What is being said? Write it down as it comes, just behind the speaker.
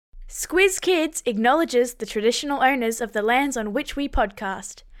Squiz Kids acknowledges the traditional owners of the lands on which we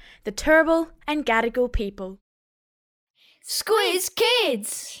podcast, the Turrbal and Gadigal people. Squiz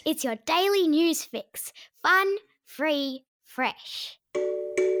Kids! It's your daily news fix. Fun, free, fresh.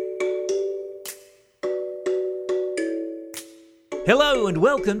 Hello and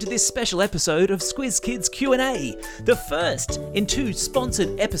welcome to this special episode of Squiz Kids Q&A, the first in 2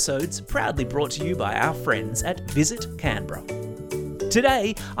 sponsored episodes proudly brought to you by our friends at Visit Canberra.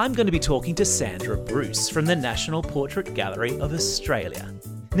 Today, I'm going to be talking to Sandra Bruce from the National Portrait Gallery of Australia.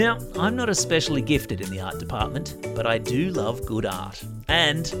 Now, I'm not especially gifted in the art department, but I do love good art.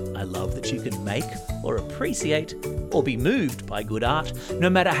 And I love that you can make or appreciate or be moved by good art, no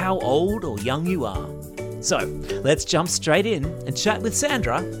matter how old or young you are. So, let's jump straight in and chat with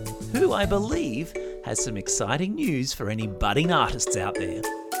Sandra, who I believe has some exciting news for any budding artists out there.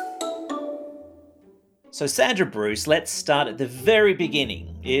 So Sandra Bruce, let's start at the very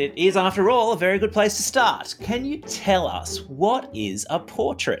beginning. It is, after all, a very good place to start. Can you tell us, what is a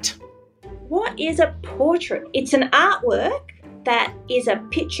portrait? What is a portrait? It's an artwork that is a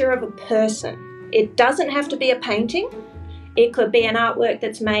picture of a person. It doesn't have to be a painting. It could be an artwork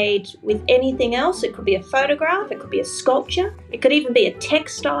that's made with anything else. It could be a photograph, it could be a sculpture, it could even be a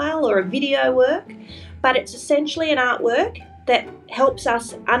textile or a video work. But it's essentially an artwork that helps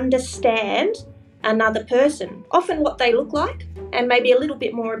us understand another person, often what they look like, and maybe a little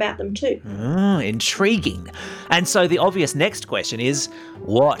bit more about them too. Intriguing. And so the obvious next question is,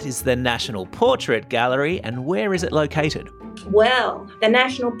 what is the National Portrait Gallery and where is it located? Well, the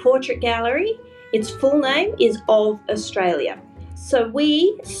National Portrait Gallery, its full name is of Australia. So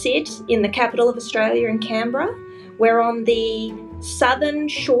we sit in the capital of Australia in Canberra. We're on the southern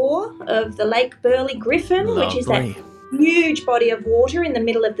shore of the Lake Burley Griffin, Lovely. Which is that huge body of water in the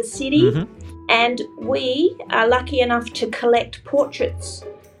middle of the city. Mm-hmm. And we are lucky enough to collect portraits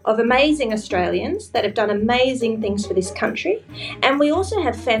of amazing Australians that have done amazing things for this country. And we also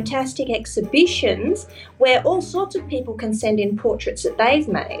have fantastic exhibitions where all sorts of people can send in portraits that they've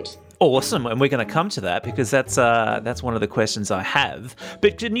made. Awesome, and we're going to come to that because that's one of the questions I have.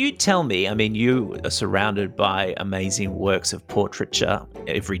 But can you tell me, I mean, you are surrounded by amazing works of portraiture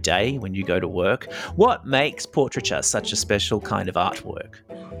every day when you go to work. What makes portraiture such a special kind of artwork?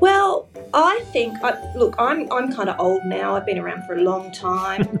 Well, I think, I'm kind of old now. I've been around for a long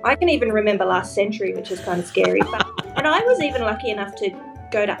time. I can even remember last century, which is kind of scary. And I was even lucky enough to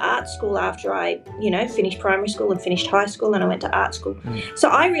go to art school after I, finished primary school and finished high school, and I went to art school. So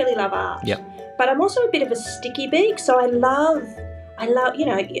I really love art. Yep. But I'm also a bit of a sticky beak, so I love,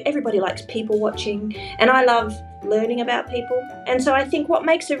 everybody likes people watching, and I love learning about people. And so I think what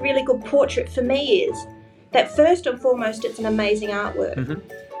makes a really good portrait for me is that first and foremost, it's an amazing artwork. Mm-hmm.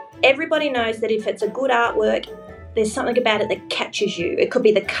 Everybody knows that if it's a good artwork, there's something about it that catches you. It could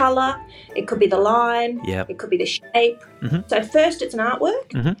be the colour, it could be the line, It could be the shape. Mm-hmm. So first, it's an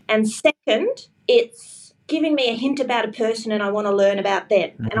artwork, and second, it's giving me a hint about a person, and I want to learn about them,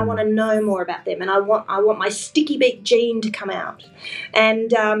 and I want to know more about them, and I want my sticky beak gene to come out.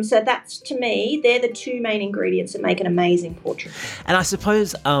 And so that's, to me, they're the 2 main ingredients that make an amazing portrait. And I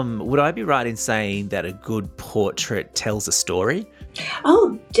suppose, would I be right in saying that a good portrait tells a story?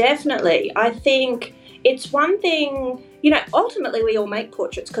 Oh, definitely. I think it's one thing, ultimately we all make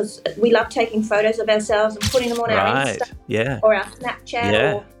portraits because we love taking photos of ourselves and putting them on our Insta or our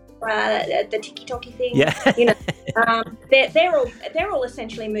Snapchat or the TikTok thing. Yeah. They're all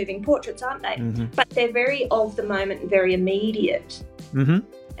essentially moving portraits, aren't they? Mm-hmm. But they're very of the moment and very immediate. Mm-hmm.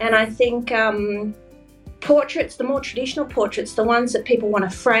 And I think portraits, the more traditional portraits, the ones that people want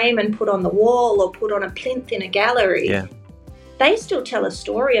to frame and put on the wall or put on a plinth in a gallery, they still tell a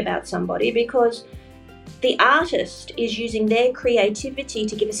story about somebody because the artist is using their creativity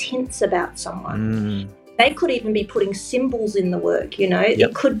to give us hints about someone. They could even be putting symbols in the work,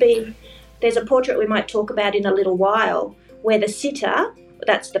 It could be, there's a portrait we might talk about in a little while where the sitter,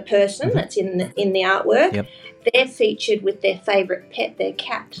 that's the person that's in the artwork, they're featured with their favourite pet, their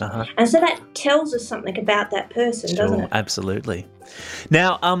cat. And so that tells us something about that person, doesn't it? Absolutely.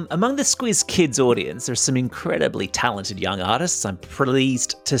 Now, among the Squiz Kids audience, there's some incredibly talented young artists, I'm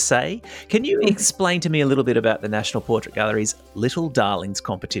pleased to say. Can you explain to me a little bit about the National Portrait Gallery's Little Darlings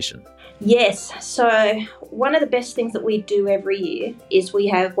competition? Yes. So one of the best things that we do every year is we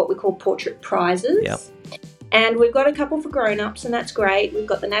have what we call portrait prizes. Yep. And we've got a couple for grown-ups, and that's great. We've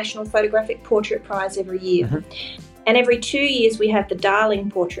got the National Photographic Portrait Prize every year. And every 2 years we have the Darling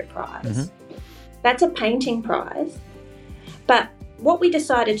Portrait Prize. That's a painting prize. But what we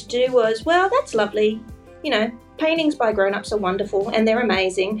decided to do was, well, that's lovely. Paintings by grown-ups are wonderful and they're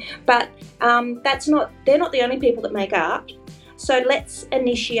amazing, but they're not the only people that make art. so let's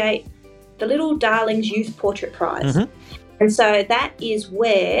initiate the Little Darlings Youth Portrait Prize. And so that is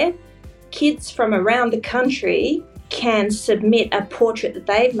where kids from around the country can submit a portrait that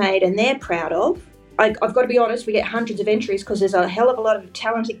they've made and they're proud of. I've got to be honest, we get hundreds of entries because there's a hell of a lot of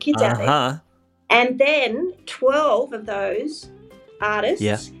talented kids out there. And then 12 of those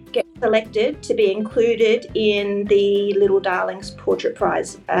artists get selected to be included in the Little Darlings Portrait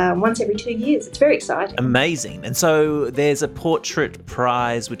Prize once every 2 years. It's very exciting. Amazing. And so there's a portrait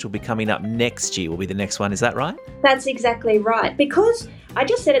prize which will be coming up next year, will be the next one. Is that right? That's exactly right. Because I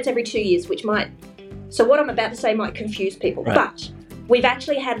just said it's every 2 years, which might... So what I'm about to say might confuse people. Right. But we've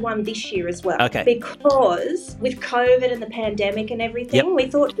actually had one this year as well. Okay. Because with COVID and the pandemic and everything, we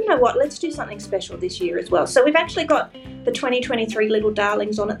thought, you know what, let's do something special this year as well. So we've actually got the 2023 Little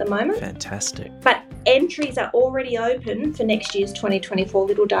Darlings on at the moment. Fantastic. But entries are already open for next year's 2024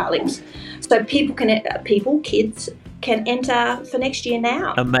 Little Darlings. So kids can enter for next year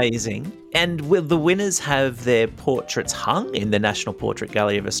now. Amazing. And will the winners have their portraits hung in the National Portrait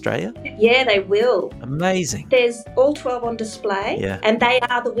Gallery of Australia? Yeah, they will. Amazing. There's all 12 on display, and they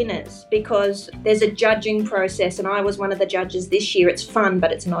are the winners because there's a judging process, and I was one of the judges this year. It's fun,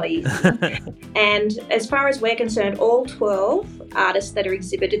 but it's not easy. And as far as we're concerned, all 12 artists that are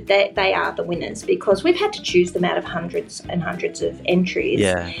exhibited, they are the winners because we've had to choose them out of hundreds and hundreds of entries.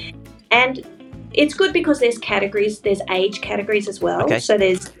 Yeah. And it's good because there's categories, there's age categories as well. Okay. So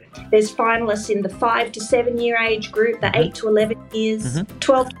there's finalists in the 5 to 7 year age group, the 8 to 11 years,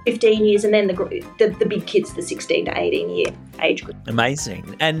 12 to 15 years, and then the big kids, the 16 to 18 year age group.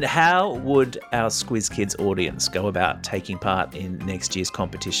 Amazing. And how would our Squiz Kids audience go about taking part in next year's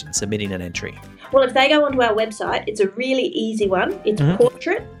competition, submitting an entry? Well, if they go onto our website, it's a really easy one. It's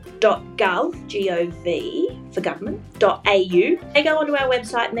portrait.gov, G-O-V, for government.au. They go onto our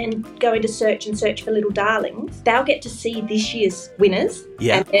website and then go into search for Little Darlings. They'll get to see this year's winners.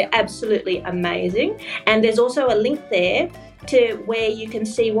 Yeah. And they're absolutely amazing. And there's also a link there to where you can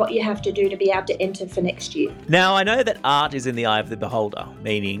see what you have to do to be able to enter for next year. Now, I know that art is in the eye of the beholder,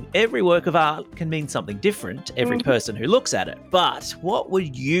 meaning every work of art can mean something different to every person who looks at it. But what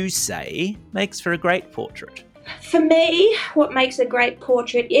would you say makes for a great portrait? For me, what makes a great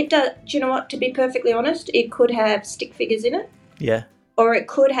portrait, do you know what, to be perfectly honest, it could have stick figures in it. Yeah. Or it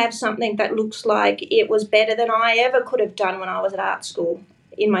could have something that looks like it was better than I ever could have done when I was at art school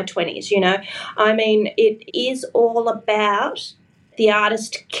in my 20s, you know. I mean, it is all about the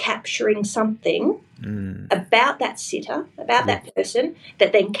artist capturing something about that sitter, about that person,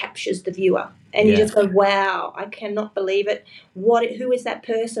 that then captures the viewer. And you just go, wow, I cannot believe it. Who is that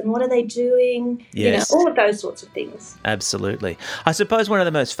person? What are they doing? Yes. You know, all of those sorts of things. Absolutely. I suppose one of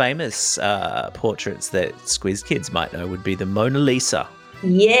the most famous portraits that Squiz Kids might know would be the Mona Lisa.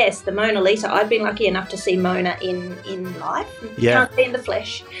 Yes, the Mona Lisa. I've been lucky enough to see Mona in life. Can't see in the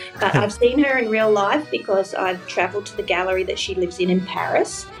flesh, but I've seen her in real life because I've travelled to the gallery that she lives in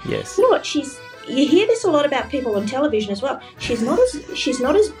Paris. Yes. You know what? You hear this a lot about people on television as well. She's not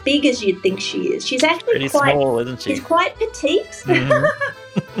as big as you'd think she is. She's actually pretty small, isn't she? She's quite petite.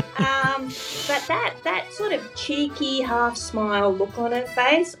 But that sort of cheeky half smile look on her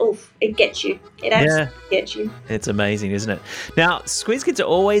face, it gets you. It absolutely gets you. It's amazing, isn't it? Now, Squiz Kids are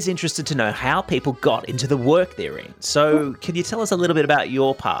always interested to know how people got into the work they're in. So can you tell us a little bit about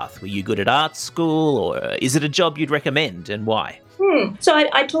your path? Were you good at art school, or is it a job you'd recommend, and why? So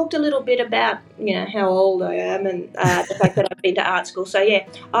I talked a little bit about, you know, how old I am and the fact that I've been to art school. So, yeah,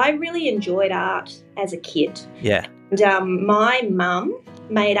 I really enjoyed art as a kid. Yeah. And my mum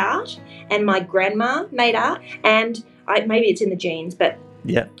made art and my grandma made art, and maybe it's in the genes, but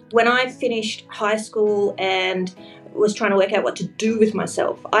when I finished high school and was trying to work out what to do with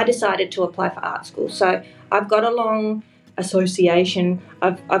myself, I decided to apply for art school. So I've got a long association.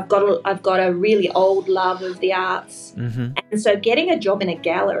 I've got a really old love of the arts, and so getting a job in a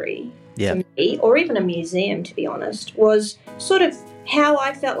gallery for me, or even a museum, to be honest, was sort of how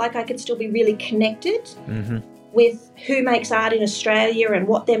I felt like I could still be really connected with who makes art in Australia and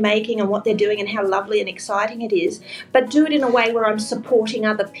what they're making and what they're doing and how lovely and exciting it is, but do it in a way where I'm supporting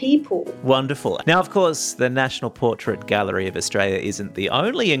other people. Wonderful. Now, of course, the National Portrait Gallery of Australia isn't the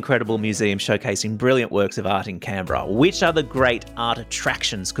only incredible museum showcasing brilliant works of art in Canberra. Which other great art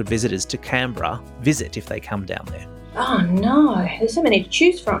attractions could visitors to Canberra visit if they come down there? Oh, no. There's so many to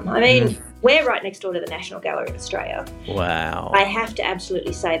choose from. I mean, we're right next door to the National Gallery of Australia. Wow. I have to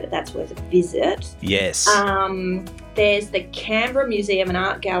absolutely say that that's worth a visit. Yes. There's the Canberra Museum and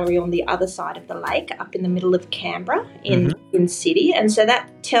Art Gallery on the other side of the lake, up in the middle of Canberra in city. And so that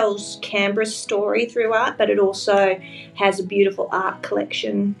tells Canberra's story through art, but it also has a beautiful art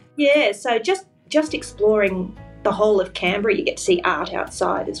collection. Yeah, so just exploring the whole of Canberra. You get to see art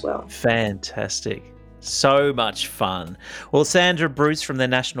outside as well. Fantastic. So much fun. Well, Sandra Bruce from the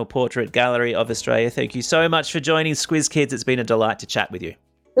National Portrait Gallery of Australia, thank you so much for joining Squiz Kids. It's been a delight to chat with you.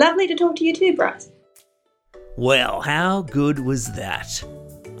 Lovely to talk to you too, Bryce. Well, how good was that?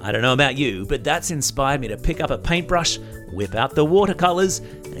 I don't know about you, but that's inspired me to pick up a paintbrush, whip out the watercolours,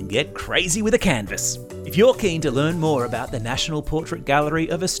 and get crazy with a canvas. If you're keen to learn more about the National Portrait Gallery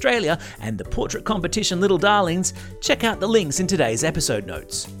of Australia and the portrait competition Little Darlings, check out the links in today's episode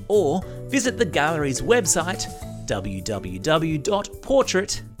notes, or visit the gallery's website,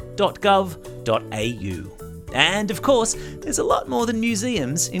 www.portrait.gov.au. And of course, there's a lot more than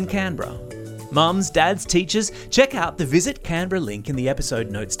museums in Canberra. Mums, dads, teachers, check out the Visit Canberra link in the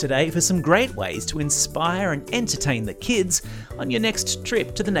episode notes today for some great ways to inspire and entertain the kids on your next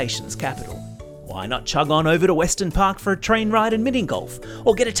trip to the nation's capital. Why not chug on over to Western Park for a train ride and mini golf,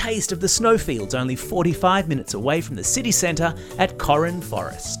 or get a taste of the snowfields only 45 minutes away from the city centre at Corran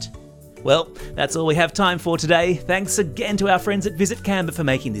Forest? Well, that's all we have time for today. Thanks again to our friends at Visit Canberra for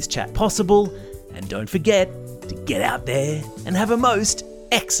making this chat possible, and don't forget to get out there and have a most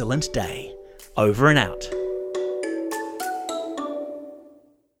excellent day. Over and out.